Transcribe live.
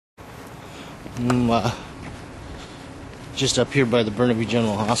Just up here by the Burnaby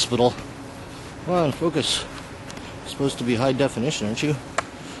General Hospital. Come on, focus. Supposed to be high definition, aren't you?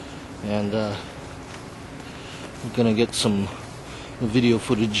 And we're gonna get some video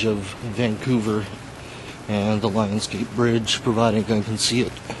footage of Vancouver and the Lionsgate Bridge, providing I can see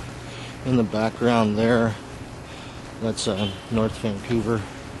it in the background there. That's North Vancouver,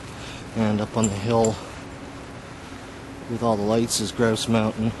 and up on the hill with all the lights is Grouse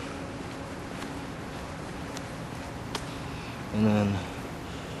Mountain. And then,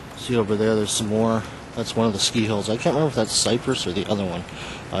 see over there, there's some more. That's one of the ski hills. I can't remember if that's Cypress or the other one.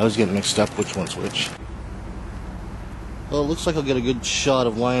 I always get mixed up which one's which. Well, it looks like I'll get a good shot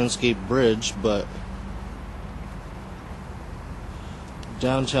of Lionsgate Bridge, but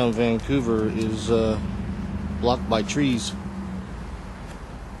downtown Vancouver is blocked by trees.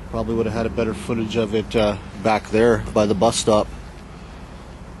 Probably would have had a better footage of it back there by the bus stop.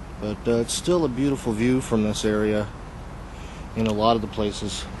 But it's still a beautiful view from this area in a lot of the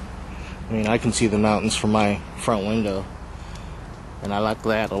places. I mean, I can see the mountains from my front window, and I like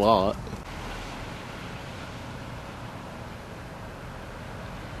that a lot.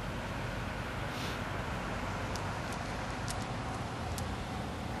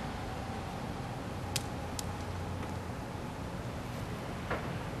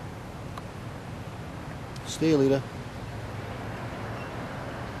 Stay, Alita.